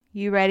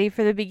You ready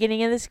for the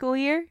beginning of the school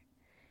year?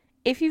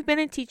 If you've been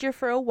a teacher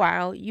for a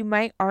while, you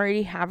might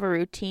already have a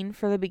routine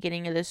for the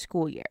beginning of the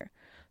school year.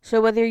 So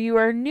whether you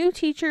are a new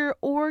teacher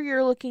or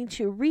you're looking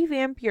to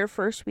revamp your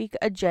first week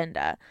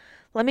agenda,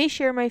 let me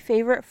share my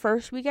favorite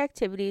first week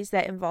activities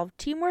that involve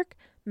teamwork,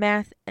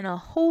 math, and a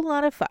whole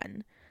lot of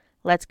fun.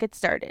 Let's get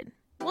started.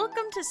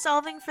 Welcome to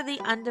Solving for the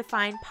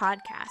Undefined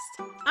podcast.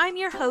 I'm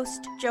your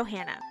host,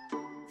 Johanna,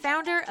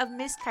 founder of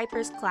Miss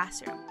Kuiper's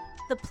Classroom,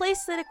 the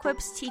place that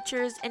equips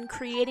teachers in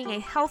creating a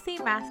healthy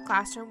math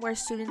classroom where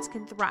students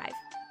can thrive,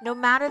 no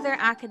matter their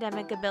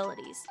academic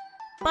abilities.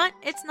 But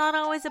it's not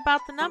always about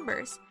the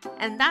numbers,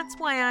 and that's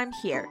why I'm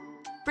here,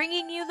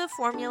 bringing you the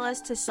formulas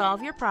to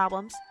solve your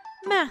problems,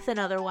 math and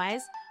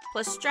otherwise,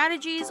 plus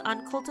strategies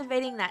on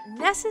cultivating that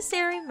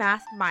necessary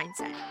math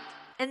mindset.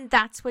 And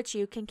that's what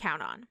you can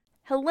count on.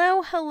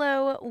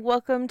 Hello,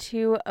 welcome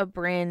to a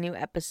brand new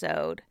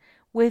episode.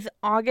 With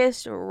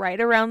August right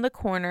around the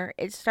corner,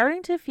 it's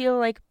starting to feel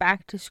like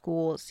back to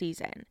school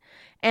season.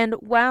 And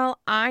while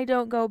I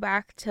don't go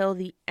back till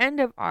the end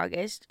of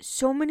August,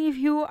 so many of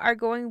you are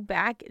going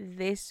back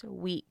this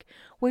week,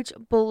 which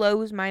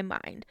blows my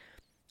mind.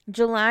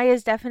 July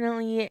is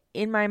definitely,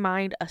 in my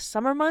mind, a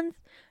summer month,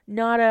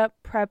 not a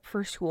prep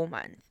for school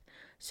month.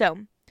 So,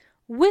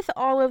 with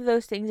all of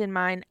those things in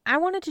mind, I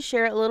wanted to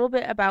share a little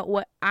bit about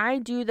what I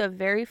do the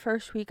very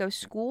first week of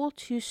school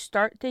to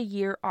start the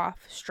year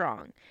off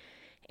strong.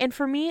 And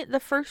for me,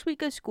 the first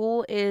week of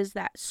school is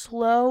that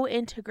slow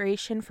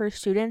integration for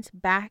students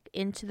back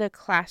into the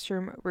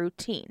classroom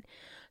routine.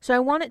 So I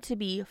want it to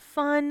be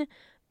fun,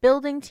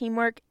 building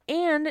teamwork,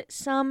 and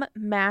some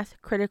math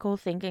critical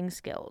thinking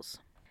skills.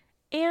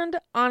 And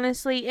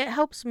honestly, it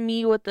helps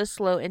me with the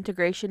slow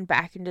integration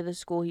back into the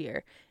school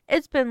year.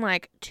 It's been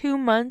like 2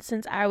 months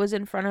since I was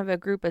in front of a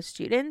group of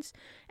students,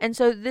 and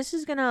so this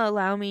is going to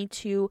allow me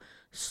to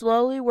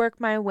slowly work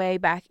my way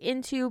back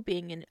into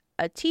being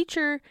a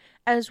teacher,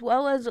 as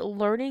well as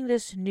learning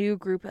this new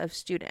group of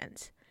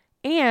students.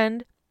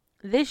 And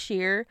this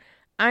year,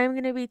 I'm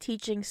going to be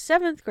teaching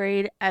 7th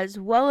grade as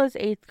well as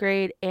 8th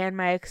grade and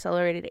my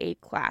accelerated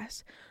 8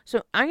 class.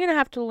 So I'm going to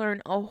have to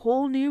learn a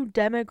whole new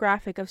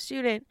demographic of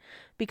student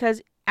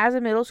because as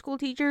a middle school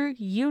teacher,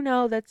 you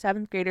know that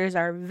 7th graders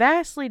are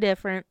vastly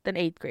different than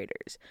 8th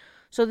graders.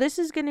 So this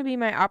is going to be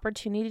my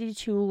opportunity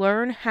to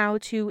learn how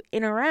to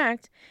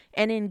interact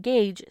and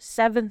engage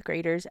 7th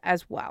graders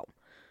as well.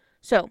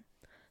 So,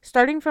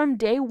 starting from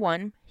day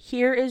one,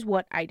 here is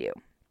what I do.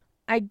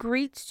 I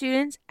greet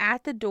students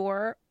at the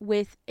door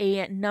with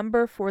a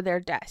number for their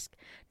desk.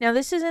 Now,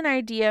 this is an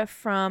idea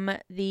from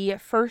the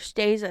First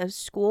Days of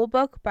School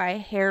book by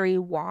Harry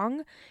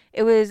Wong.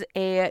 It was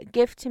a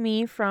gift to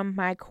me from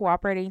my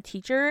cooperating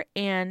teacher,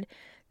 and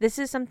this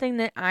is something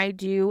that I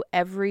do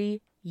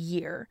every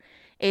year,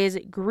 is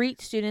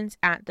greet students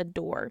at the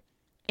door.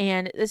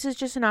 And this is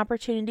just an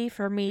opportunity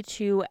for me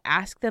to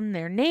ask them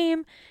their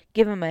name,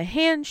 give them a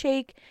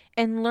handshake,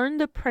 and learn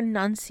the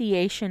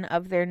pronunciation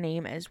of their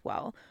name as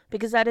well.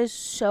 Because that is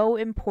so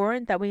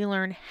important that we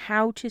learn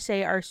how to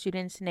say our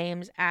students'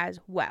 names as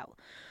well.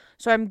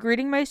 So I'm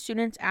greeting my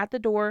students at the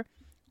door,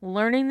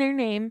 learning their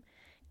name,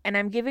 and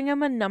I'm giving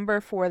them a number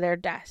for their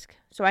desk.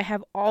 So I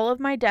have all of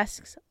my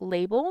desks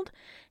labeled,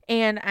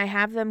 and I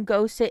have them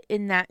go sit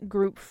in that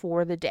group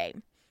for the day.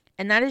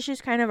 And that is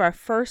just kind of our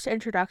first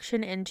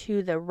introduction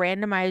into the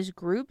randomized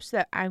groups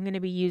that I'm going to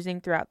be using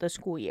throughout the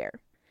school year.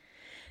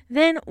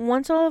 Then,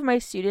 once all of my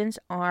students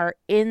are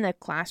in the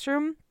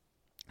classroom,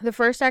 the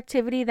first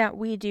activity that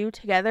we do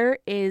together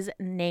is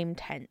name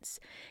tents.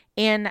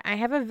 And I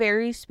have a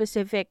very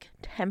specific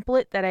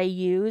template that I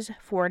use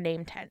for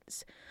name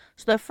tents.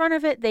 So the front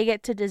of it, they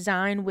get to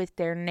design with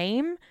their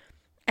name,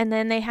 and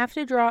then they have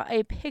to draw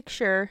a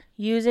picture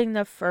using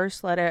the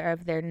first letter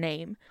of their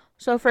name.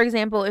 So, for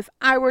example, if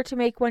I were to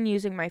make one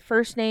using my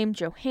first name,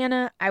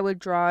 Johanna, I would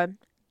draw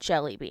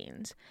jelly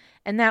beans.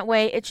 And that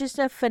way, it's just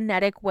a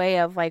phonetic way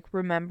of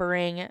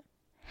remembering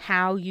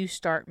how you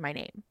start my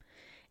name.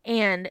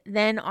 And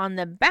then on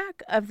the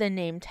back of the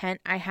name tent,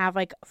 I have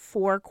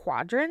 4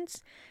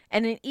 quadrants.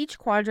 And in each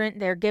quadrant,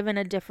 they're given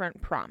a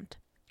different prompt.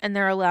 And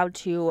they're allowed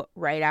to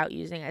write out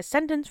using a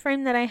sentence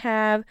frame that I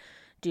have,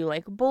 do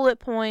bullet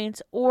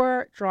points,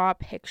 or draw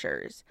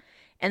pictures.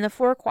 And the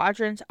 4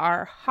 quadrants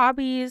are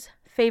hobbies,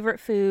 favorite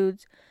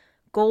foods,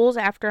 goals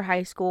after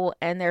high school,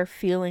 and their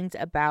feelings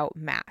about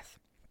math.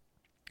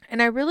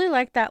 And I really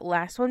like that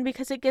last one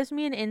because it gives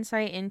me an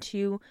insight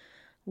into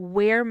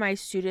where my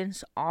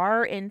students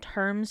are in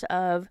terms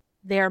of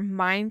their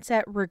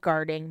mindset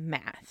regarding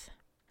math.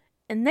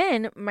 And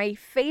then my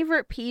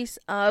favorite piece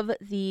of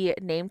the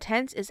name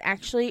tents is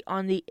actually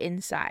on the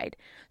inside.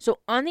 So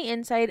on the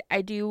inside,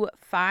 I do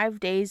 5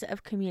 days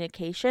of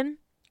communication.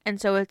 And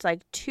so it's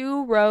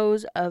 2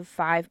 rows of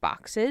 5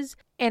 boxes.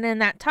 And in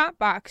that top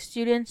box,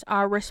 students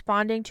are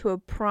responding to a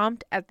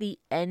prompt at the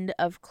end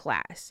of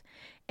class.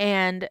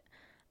 And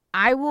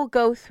I will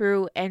go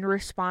through and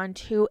respond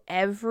to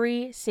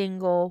every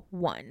single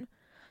one.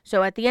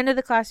 So at the end of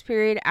the class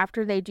period,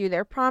 after they do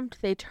their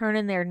prompt, they turn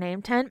in their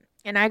name tent.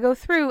 And I go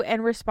through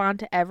and respond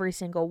to every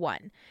single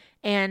one.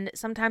 And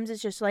sometimes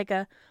it's just like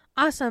a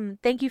awesome,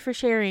 thank you for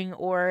sharing,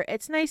 or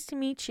it's nice to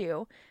meet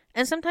you.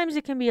 And sometimes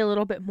it can be a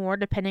little bit more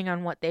depending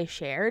on what they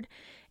shared.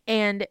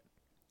 And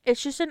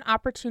it's just an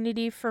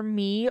opportunity for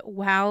me,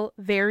 while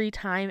very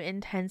time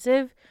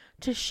intensive,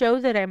 to show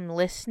that I'm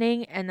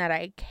listening and that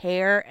I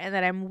care and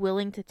that I'm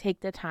willing to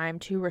take the time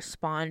to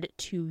respond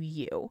to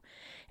you.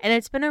 And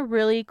it's been a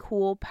really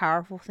cool,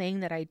 powerful thing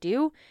that I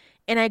do.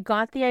 And I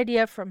got the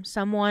idea from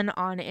someone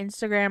on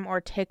Instagram or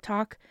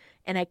TikTok,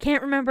 and I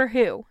can't remember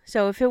who.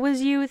 So if it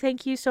was you,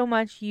 thank you so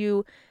much.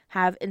 You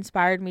have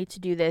inspired me to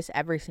do this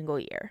every single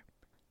year.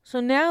 So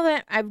now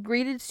that I've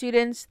greeted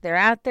students, they're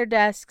at their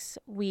desks,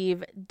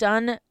 we've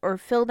done or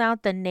filled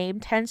out the name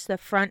tents, the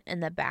front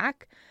and the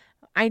back,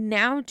 I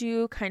now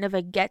do kind of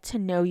a get to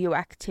know you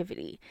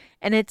activity.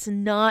 And it's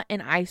not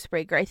an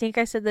icebreaker. I think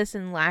I said this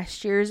in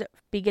last year's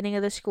beginning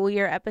of the school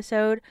year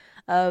episode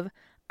of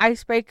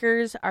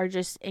icebreakers are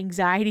just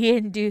anxiety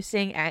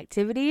inducing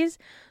activities.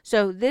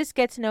 So this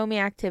get to know me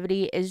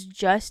activity is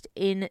just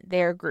in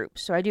their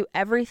groups. So I do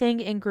everything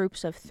in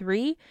groups of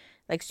 3.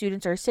 Like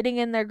students are sitting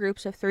in their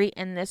groups of 3,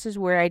 and this is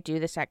where I do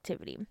this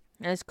activity.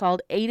 And it's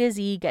called A to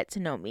Z Get to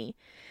Know Me.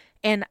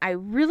 And I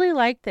really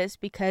like this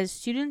because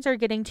students are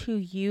getting to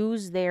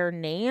use their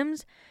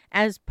names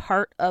as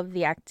part of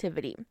the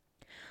activity.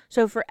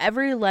 So for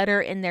every letter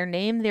in their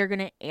name, they're going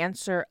to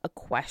answer a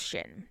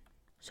question.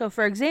 So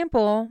for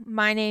example,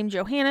 my name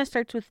Johanna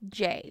starts with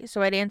J.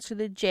 So I'd answer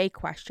the J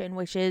question,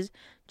 which is,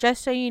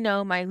 just so you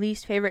know, my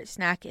least favorite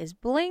snack is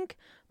blank,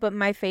 but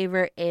my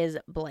favorite is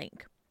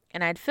blank.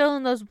 And I'd fill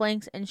in those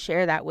blanks and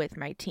share that with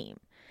my team.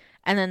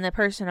 And then the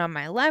person on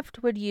my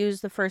left would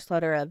use the first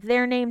letter of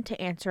their name to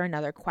answer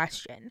another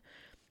question.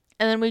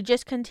 And then we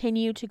just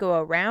continue to go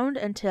around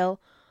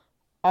until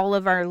all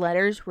of our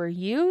letters were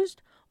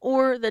used,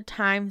 or the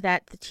time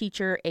that the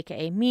teacher,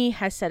 aka me,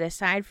 has set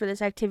aside for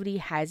this activity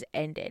has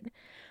ended.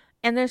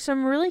 And there's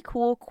some really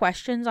cool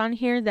questions on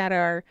here that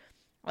are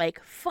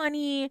like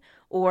funny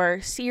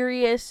or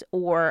serious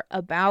or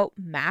about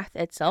math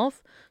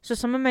itself. So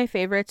some of my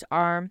favorites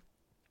are,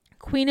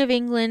 Queen of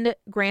England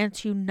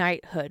grants you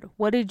knighthood.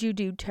 What did you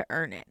do to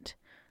earn it?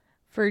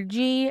 For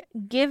G,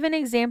 give an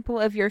example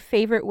of your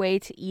favorite way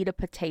to eat a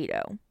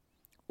potato.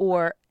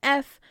 Or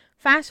F,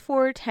 fast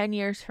forward 10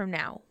 years from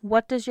now.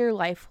 What does your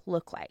life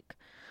look like?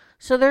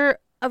 So there are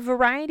a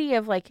variety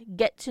of like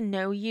get to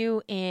know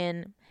you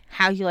in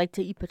how you like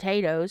to eat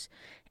potatoes,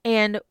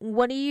 and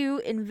what do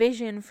you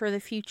envision for the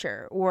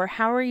future, or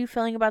how are you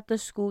feeling about the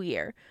school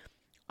year?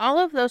 All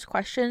of those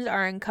questions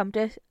are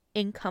encompassed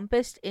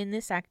in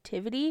this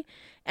activity,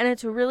 and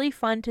it's really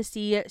fun to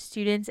see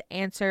students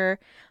answer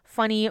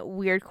funny,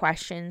 weird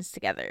questions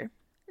together.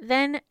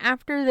 Then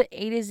after the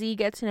A to Z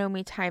Get to Know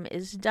Me time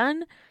is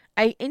done,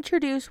 I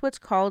introduce what's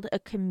called a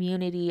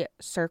community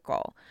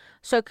circle.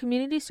 So a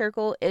community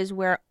circle is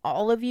where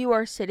all of you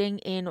are sitting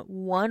in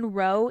one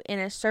row in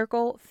a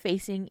circle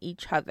facing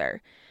each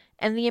other.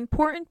 And the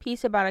important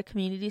piece about a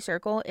community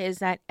circle is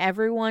that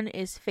everyone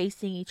is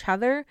facing each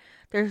other.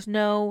 There's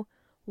no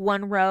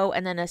one row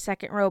and then a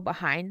second row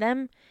behind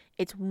them.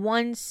 It's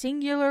one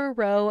singular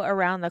row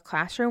around the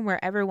classroom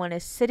where everyone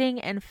is sitting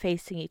and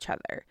facing each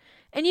other.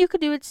 And you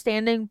could do it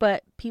standing,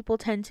 but people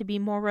tend to be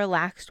more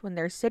relaxed when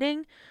they're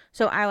sitting,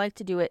 so I like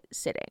to do it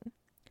sitting.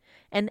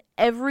 And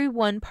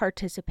everyone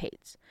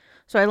participates.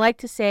 So I like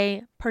to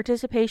say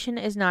participation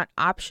is not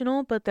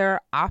optional, but there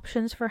are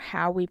options for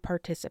how we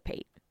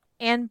participate.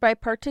 And by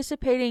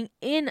participating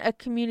in a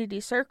community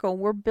circle,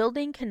 we're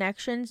building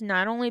connections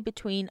not only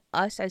between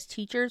us as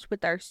teachers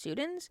with our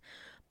students,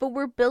 but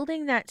we're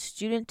building that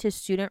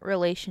student-to-student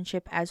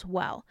relationship as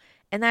well.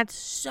 And that's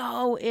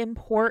so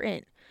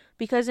important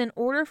because in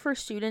order for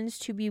students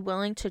to be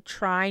willing to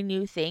try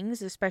new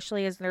things,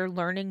 especially as they're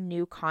learning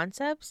new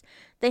concepts,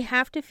 they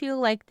have to feel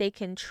like they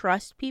can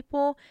trust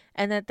people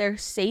and that they're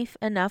safe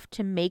enough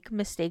to make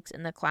mistakes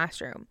in the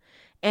classroom.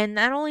 And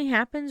that only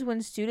happens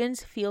when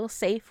students feel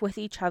safe with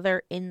each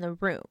other in the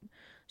room.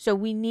 So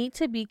we need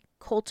to be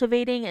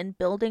cultivating and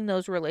building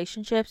those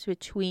relationships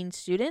between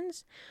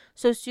students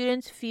so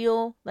students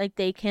feel like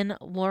they can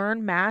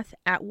learn math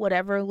at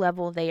whatever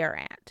level they are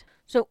at.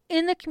 So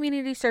in the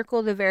community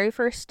circle, the very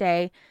first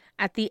day,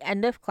 at the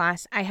end of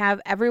class, I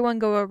have everyone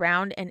go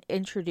around and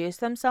introduce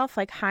themselves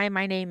like, hi,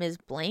 my name is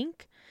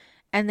blank.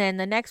 And then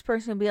the next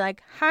person will be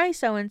like, hi,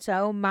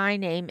 so-and-so, my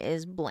name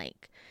is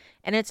blank.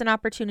 And it's an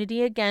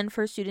opportunity again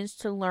for students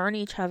to learn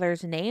each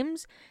other's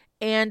names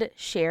and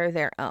share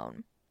their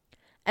own.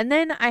 And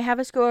then I have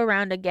us go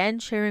around again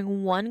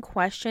sharing one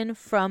question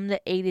from the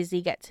A to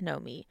Z Get to Know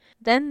Me.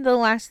 Then the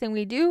last thing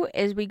we do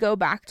is we go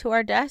back to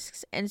our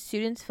desks and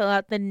students fill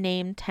out the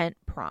name tent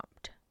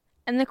prompt.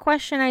 And the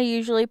question I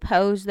usually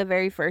pose the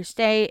very first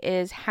day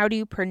is, how do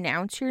you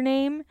pronounce your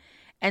name?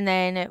 And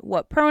then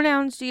what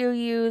pronouns do you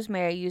use?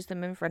 May I use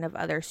them in front of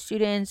other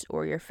students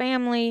or your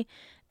family?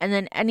 And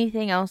then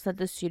anything else that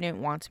the student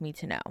wants me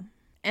to know.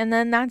 And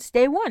then that's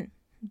day one.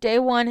 Day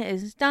one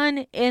is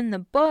done in the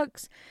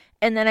books,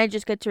 and then I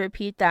just get to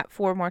repeat that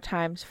 4 more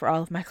times for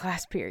all of my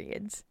class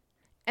periods.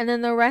 And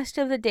then the rest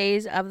of the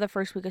days of the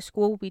first week of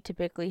school, we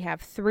typically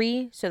have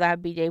 3. So that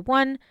would be day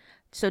 1.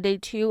 So day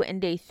 2 and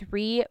day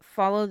 3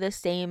 follow the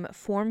same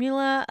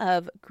formula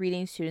of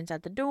greeting students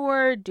at the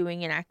door,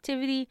 doing an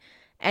activity,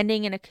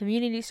 ending in a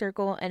community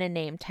circle, and a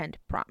name tent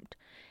prompt.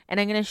 And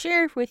I'm going to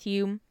share with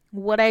you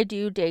what I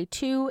do day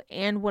 2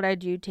 and what I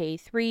do day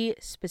 3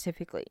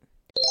 specifically.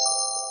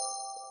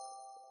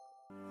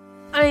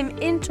 I'm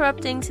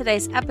interrupting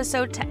today's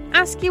episode to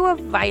ask you a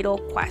vital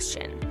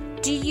question.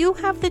 Do you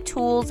have the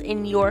tools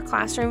in your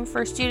classroom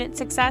for student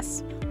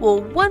success?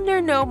 Well, wonder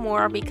no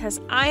more,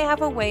 because I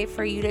have a way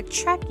for you to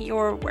check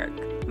your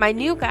work. My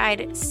new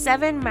guide,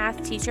 7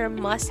 Math Teacher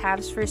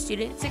Must-Haves for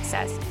Student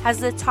Success, has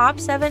the top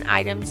 7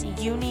 items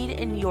you need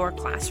in your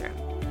classroom.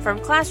 From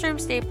classroom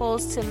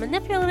staples to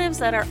manipulatives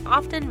that are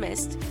often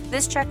missed,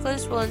 this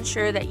checklist will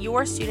ensure that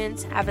your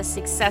students have a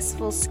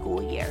successful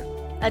school year.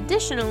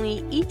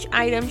 Additionally, each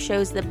item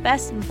shows the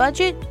best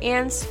budget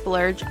and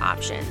splurge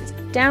options.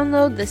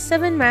 Download the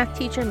 7 Math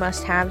Teacher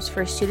Must-Haves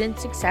for Student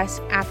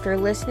Success after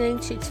listening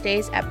to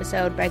today's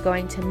episode by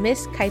going to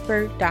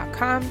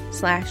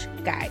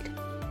misskuiper.com/guide.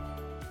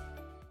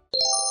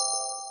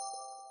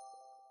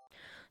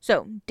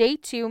 So, day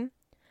 2,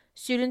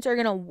 students are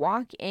going to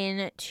walk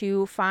in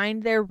to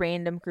find their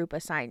random group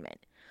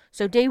assignment.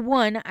 So, day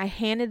 1, I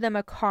handed them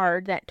a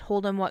card that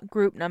told them what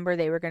group number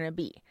they were going to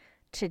be.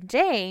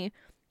 Today,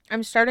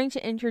 I'm starting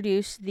to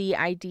introduce the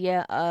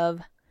idea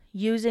of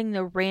using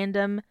the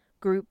random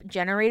group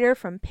generator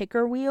from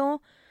Picker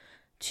Wheel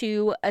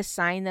to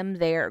assign them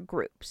their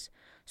groups.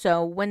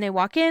 So when they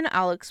walk in,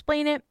 I'll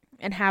explain it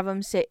and have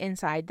them sit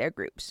inside their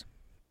groups.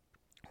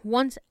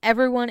 Once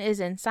everyone is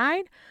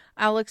inside,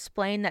 I'll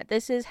explain that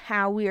this is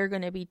how we are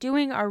going to be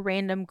doing our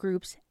random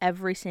groups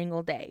every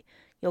single day.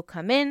 You'll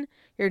come in,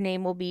 your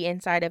name will be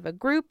inside of a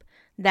group,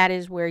 that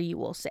is where you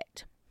will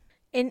sit.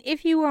 And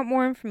if you want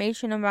more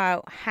information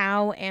about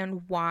how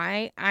and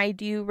why I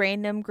do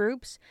random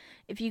groups,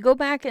 if you go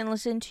back and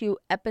listen to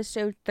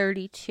episode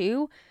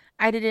 32,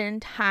 I did an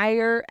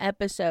entire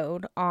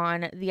episode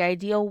on the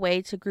ideal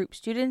way to group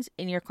students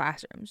in your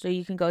classroom. So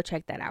you can go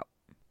check that out.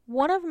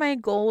 One of my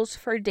goals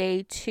for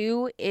day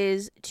 2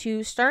 is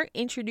to start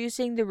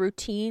introducing the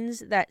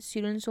routines that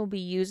students will be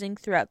using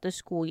throughout the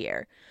school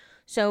year.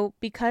 So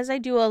because I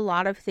do a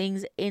lot of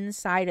things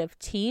inside of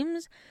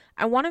teams,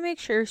 I want to make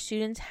sure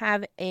students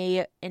have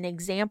an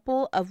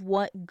example of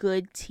what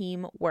good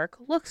teamwork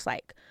looks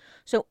like.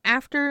 So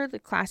after the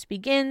class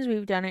begins,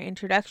 we've done our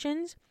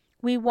introductions,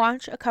 we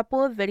watch a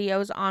couple of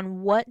videos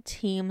on what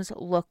teams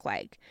look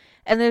like.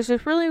 And there's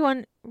this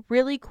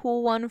really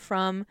cool one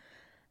from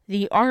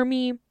the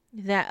Army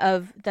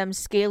of them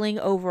scaling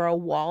over a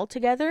wall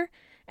together.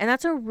 And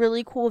that's a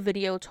really cool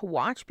video to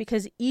watch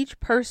because each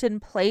person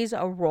plays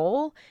a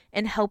role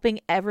in helping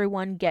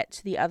everyone get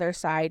to the other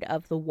side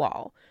of the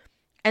wall.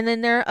 And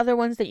then there are other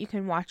ones that you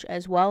can watch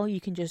as well.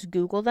 You can just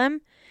Google them.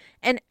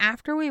 And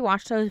after we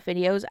watch those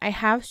videos, I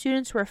have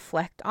students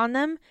reflect on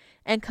them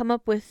and come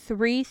up with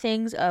 3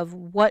 things of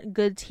what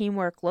good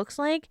teamwork looks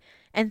like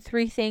and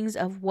 3 things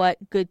of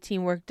what good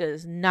teamwork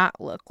does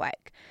not look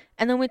like.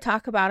 And then we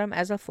talk about them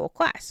as a full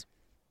class.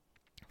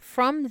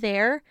 From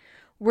there,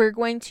 we're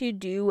going to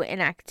do an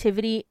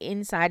activity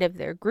inside of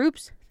their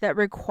groups that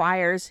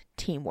requires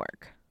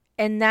teamwork.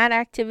 And that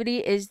activity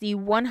is the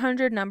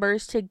 100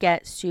 Numbers to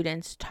Get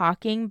Students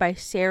Talking by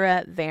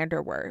Sarah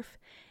Vanderwerf.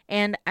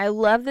 And I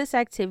love this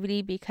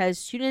activity because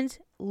students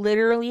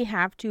literally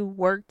have to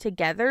work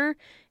together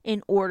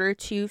in order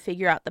to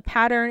figure out the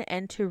pattern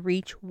and to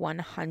reach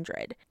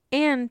 100.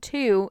 And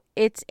 2,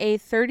 it's a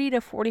 30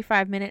 to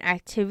 45 minute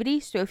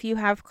activity. So if you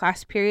have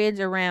class periods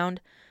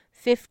around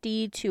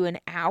 50 to an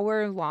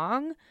hour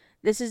long,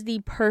 this is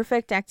the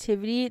perfect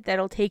activity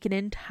that'll take an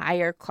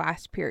entire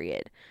class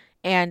period.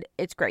 And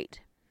it's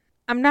great.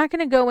 I'm not going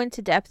to go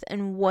into depth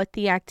in what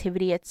the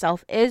activity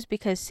itself is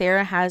because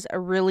Sarah has a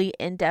really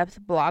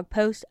in-depth blog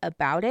post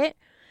about it.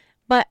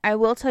 But I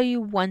will tell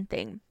you one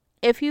thing.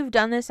 If you've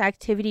done this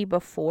activity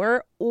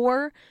before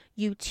or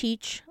you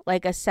teach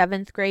like a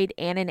 7th grade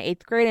and an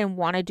 8th grade and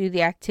want to do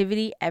the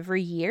activity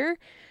every year,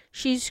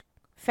 she's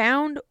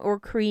found or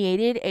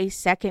created a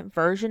second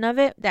version of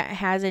it that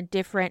has a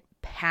different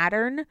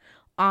pattern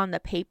on the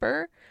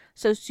paper.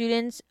 So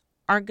students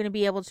aren't going to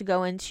be able to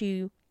go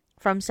into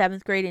from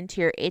 7th grade into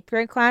your 8th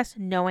grade class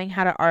knowing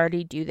how to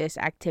already do this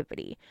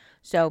activity.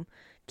 So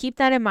keep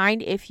that in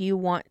mind if you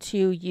want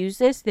to use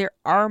this. There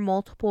are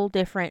multiple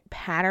different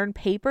pattern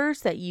papers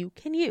that you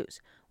can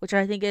use, which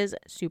I think is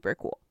super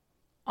cool.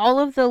 All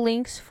of the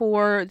links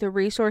for the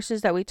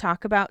resources that we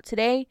talk about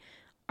today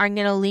I'm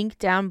going to link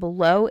down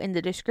below in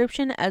the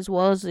description as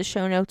well as the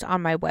show notes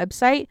on my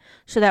website,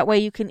 so that way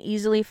you can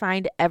easily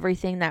find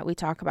everything that we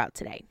talk about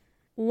today.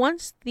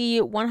 Once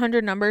the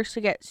 100 Numbers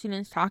to Get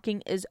Students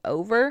Talking is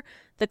over,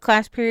 the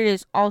class period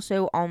is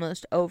also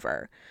almost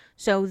over.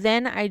 So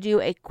then I do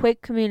a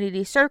quick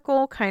community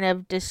circle, kind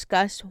of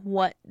discuss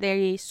what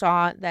they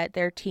saw that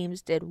their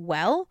teams did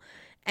well,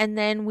 and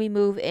then we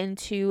move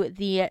into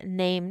the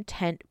name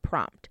tent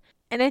prompt.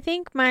 And I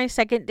think my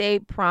second day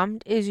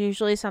prompt is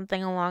usually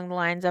something along the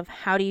lines of,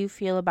 how do you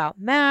feel about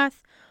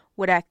math?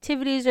 What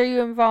activities are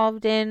you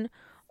involved in?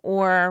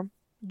 Or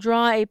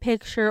draw a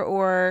picture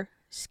or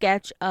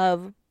sketch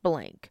of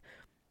blank.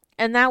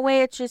 And that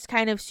way it's just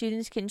kind of,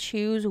 students can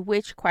choose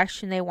which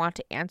question they want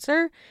to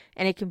answer,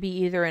 and it can be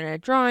either in a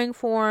drawing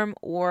form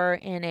or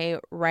in a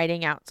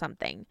writing out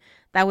something.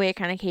 That way it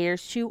kind of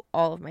caters to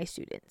all of my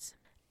students.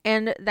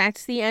 And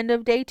that's the end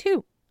of day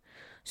 2.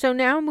 So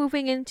now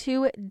moving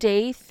into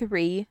day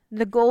 3,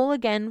 the goal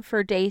again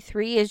for day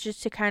 3 is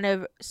just to kind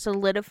of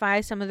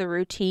solidify some of the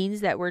routines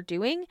that we're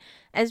doing,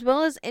 as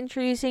well as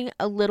introducing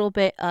a little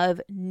bit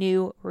of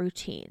new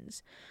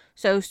routines.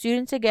 So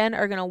students again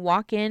are going to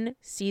walk in,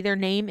 see their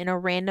name in a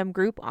random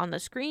group on the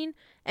screen,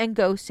 and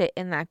go sit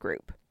in that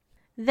group.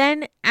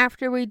 Then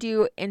after we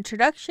do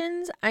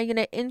introductions, I'm going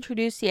to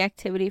introduce the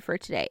activity for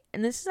today.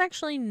 And this is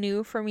actually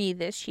new for me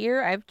this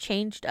year. I've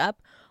changed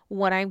up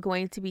what I'm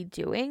going to be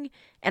doing,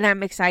 and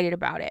I'm excited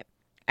about it.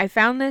 I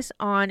found this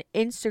on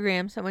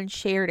Instagram, someone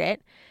shared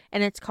it,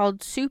 and it's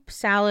called soup,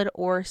 salad,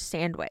 or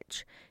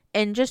sandwich.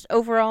 And just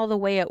overall, the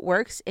way it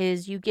works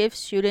is you give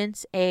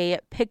students a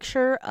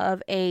picture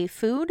of a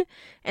food,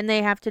 and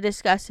they have to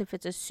discuss if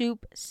it's a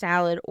soup,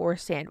 salad, or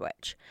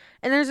sandwich.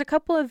 And there's a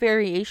couple of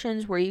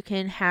variations where you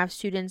can have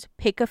students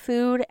pick a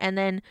food, and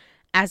then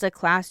as a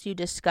class you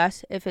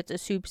discuss if it's a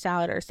soup,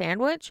 salad, or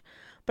sandwich.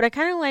 But I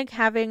kind of like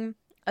having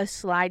a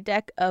slide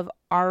deck of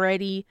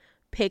already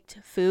picked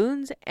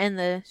foods, and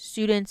the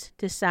students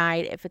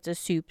decide if it's a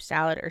soup,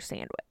 salad, or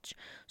sandwich.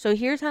 So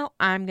here's how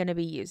I'm going to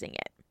be using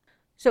it.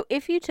 So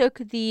if you took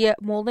the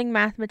Molding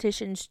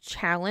Mathematicians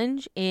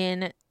Challenge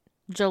in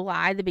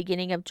July, the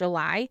beginning of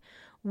July,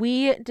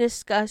 we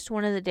discussed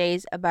one of the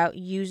days about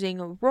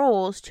using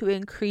roles to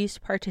increase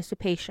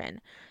participation.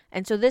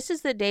 And so this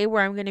is the day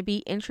where I'm going to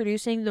be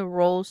introducing the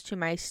roles to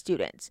my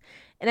students.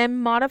 And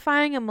I'm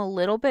modifying them a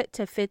little bit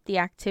to fit the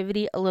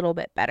activity a little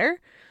bit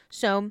better.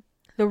 So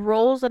the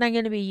roles that I'm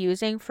going to be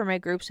using for my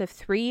groups of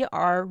 3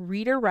 are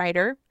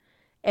reader-writer,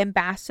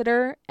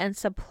 ambassador, and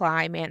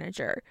supply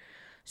manager.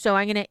 So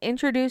I'm going to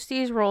introduce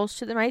these roles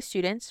to my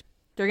students.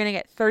 They're going to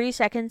get 30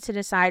 seconds to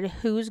decide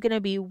who's going to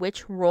be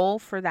which role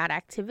for that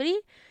activity.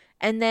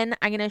 And then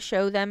I'm going to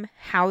show them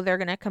how they're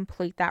going to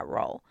complete that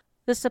role.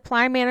 The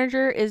supply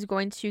manager is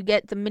going to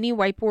get the mini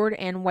whiteboard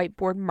and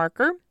whiteboard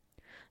marker.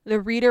 The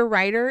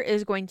reader-writer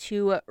is going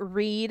to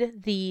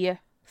read the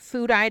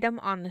food item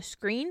on the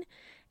screen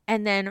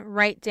and then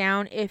write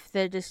down if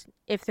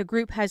the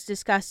group has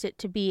discussed it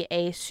to be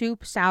a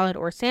soup, salad,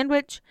 or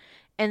sandwich.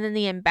 And then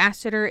the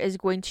ambassador is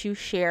going to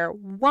share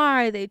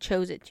why they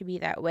chose it to be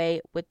that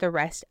way with the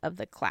rest of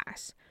the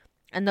class.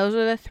 And those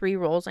are the 3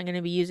 roles I'm going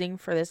to be using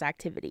for this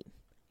activity.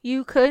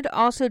 You could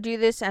also do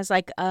this as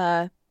like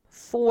a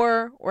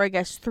 4 or I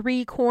guess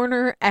 3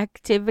 corner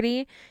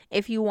activity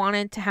if you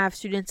wanted to have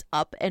students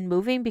up and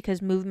moving,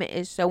 because movement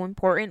is so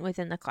important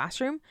within the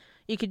classroom.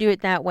 You could do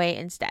it that way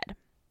instead.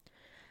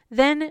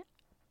 Then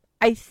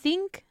I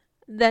think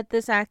that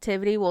this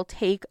activity will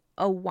take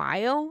a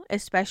while,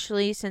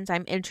 especially since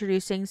I'm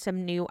introducing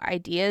some new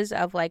ideas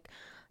of like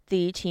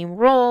the team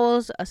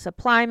roles, a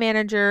supply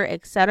manager,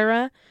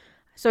 etc.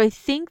 So I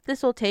think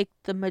this will take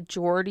the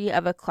majority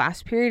of a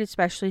class period,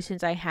 especially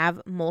since I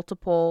have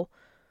multiple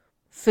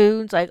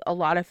foods, like a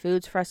lot of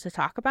foods for us to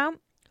talk about.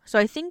 So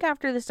I think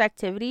after this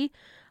activity,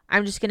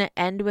 I'm just going to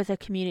end with a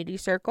community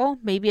circle.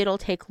 Maybe it'll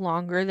take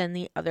longer than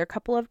the other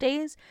couple of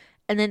days,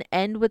 and then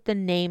end with the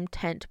name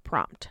tent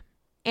prompt.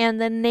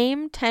 And the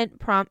name tent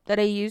prompt that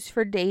I use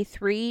for day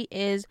 3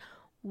 is,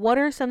 what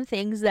are some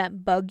things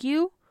that bug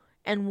you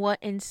and what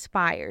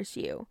inspires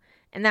you?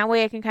 And that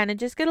way I can kind of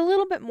just get a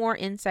little bit more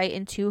insight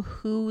into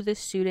who the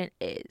student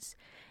is.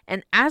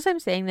 And as I'm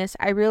saying this,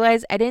 I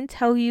realize I didn't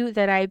tell you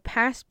that I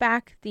pass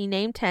back the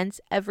name tents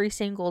every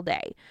single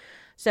day.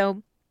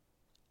 So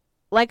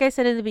like I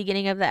said in the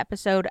beginning of the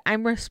episode,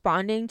 I'm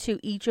responding to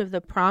each of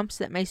the prompts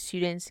that my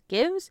students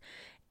gives,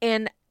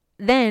 and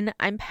then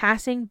I'm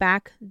passing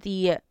back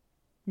the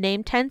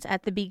name tents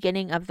at the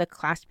beginning of the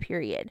class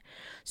period.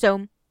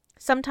 So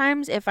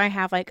sometimes if I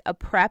have like a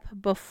prep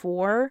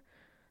before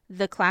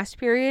the class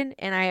period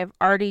and I have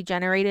already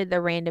generated the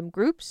random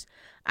groups,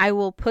 I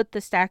will put the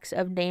stacks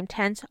of name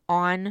tents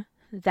on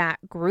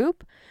that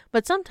group.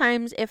 But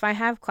sometimes if I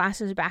have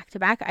classes back to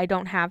back, I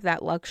don't have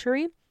that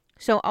luxury.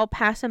 So I'll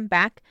pass them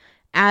back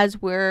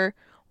as we're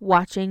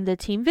watching the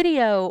team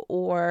video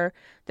or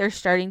they're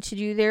starting to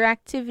do their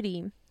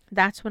activity.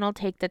 That's when I'll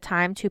take the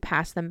time to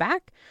pass them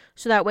back,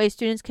 so that way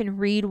students can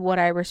read what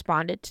I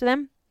responded to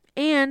them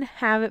and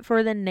have it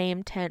for the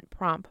name tent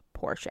prompt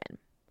portion.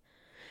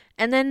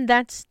 And then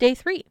that's day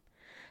 3.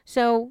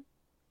 So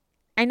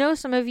I know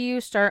some of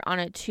you start on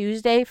a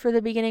Tuesday for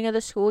the beginning of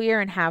the school year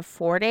and have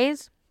 4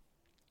 days.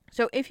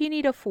 So if you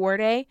need a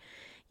 4-day,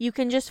 you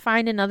can just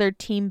find another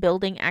team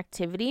building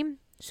activity.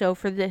 So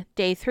for the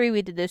day 3,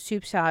 we did the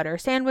soup, salad, or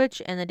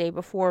sandwich. And the day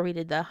before, we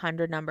did the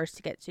 100 numbers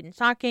to get students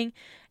talking.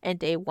 And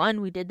day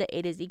 1, we did the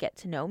A to Z get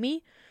to know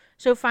me.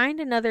 So find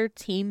another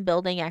team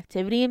building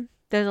activity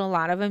There's a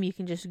lot of them. You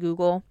can just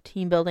Google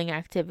team building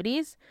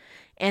activities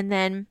and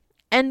then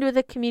end with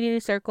a community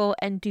circle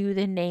and do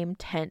the name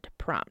tent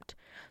prompt.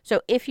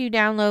 So if you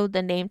download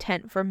the name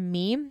tent from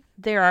me,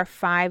 there are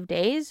 5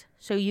 days.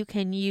 So you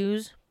can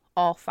use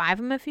all 5 of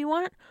them if you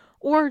want,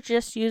 or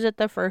just use it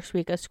the first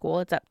week of school.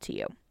 It's up to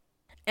you.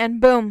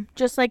 And boom,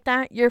 just like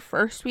that, your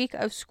first week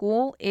of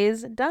school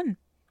is done.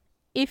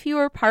 If you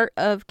are part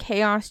of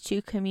Chaos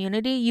 2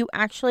 community, you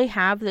actually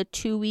have the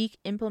 2-week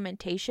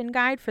implementation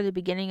guide for the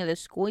beginning of the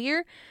school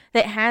year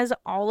that has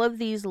all of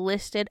these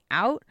listed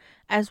out,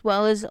 as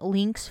well as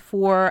links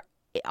for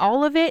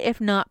all of it, if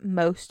not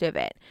most of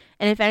it.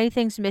 And if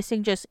anything's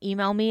missing, just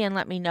email me and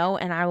let me know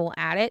and I will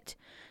add it.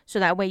 So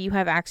that way you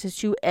have access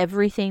to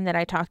everything that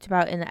I talked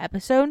about in the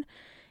episode.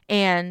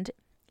 And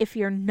if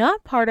you're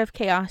not part of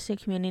Chaos 2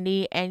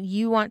 community and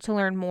you want to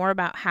learn more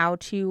about how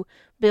to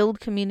build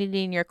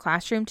community in your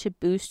classroom to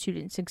boost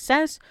student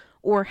success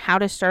or how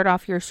to start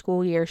off your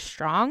school year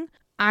strong,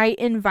 I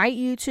invite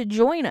you to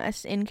join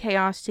us in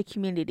Chaos 2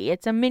 community.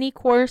 It's a mini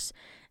course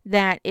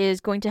that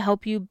is going to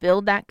help you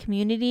build that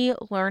community,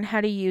 learn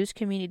how to use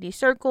community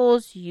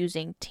circles,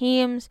 using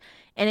teams,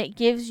 and it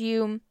gives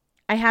you,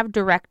 I have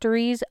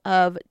directories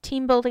of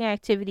team building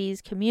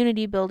activities,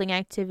 community building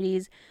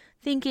activities,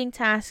 thinking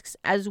tasks,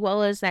 as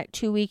well as that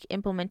 2-week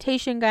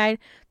implementation guide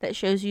that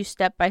shows you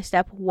step by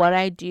step what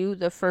I do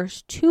the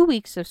first 2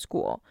 weeks of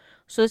school.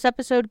 So this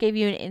episode gave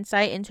you an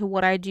insight into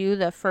what I do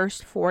the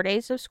first 4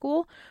 days of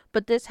school,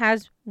 but this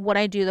has what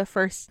I do the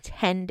first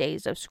 10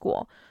 days of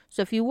school.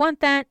 So if you want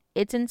that,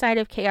 it's inside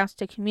of Chaos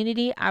 2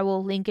 community. I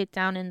will link it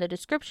down in the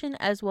description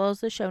as well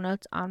as the show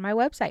notes on my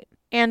website.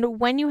 And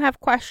when you have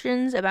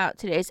questions about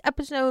today's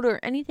episode or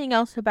anything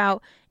else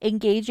about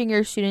engaging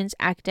your students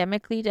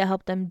academically to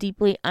help them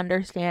deeply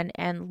understand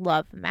and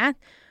love math,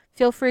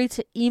 feel free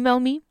to email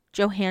me,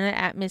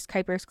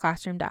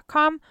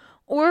 johanna@misskuypersclassroom.com,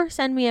 or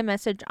send me a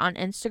message on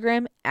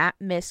Instagram at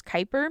Miss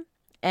Kuyper,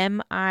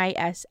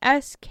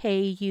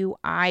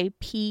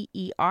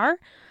 MISSKUIPER.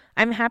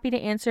 I'm happy to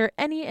answer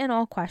any and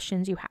all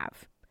questions you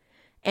have.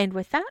 And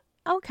with that,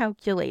 I'll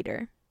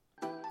calculator.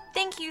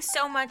 Thank you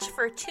so much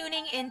for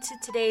tuning into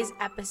today's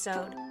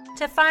episode.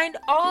 To find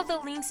all the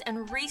links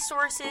and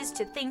resources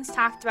to things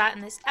talked about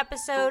in this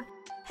episode,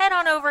 head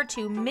on over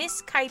to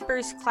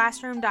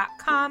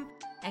misskuypersclassroom.com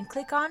and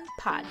click on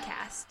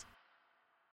podcast.